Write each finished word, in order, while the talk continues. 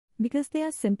Because they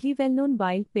are simply well-known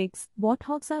wild pigs,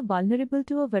 warthogs are vulnerable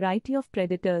to a variety of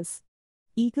predators.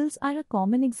 Eagles are a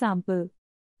common example.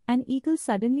 An eagle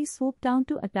suddenly swooped down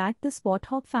to attack this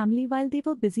warthog family while they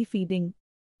were busy feeding.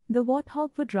 The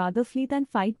warthog would rather flee than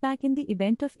fight back in the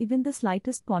event of even the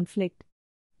slightest conflict.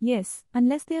 Yes,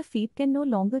 unless their feet can no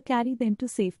longer carry them to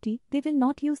safety, they will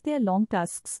not use their long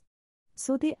tusks.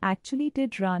 So they actually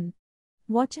did run.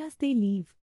 Watch as they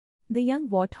leave. The young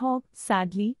warthog,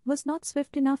 sadly, was not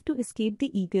swift enough to escape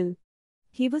the eagle.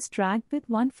 He was dragged with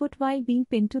one foot while being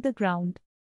pinned to the ground.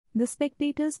 The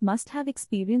spectators must have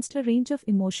experienced a range of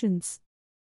emotions.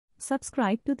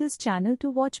 Subscribe to this channel to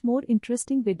watch more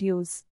interesting videos.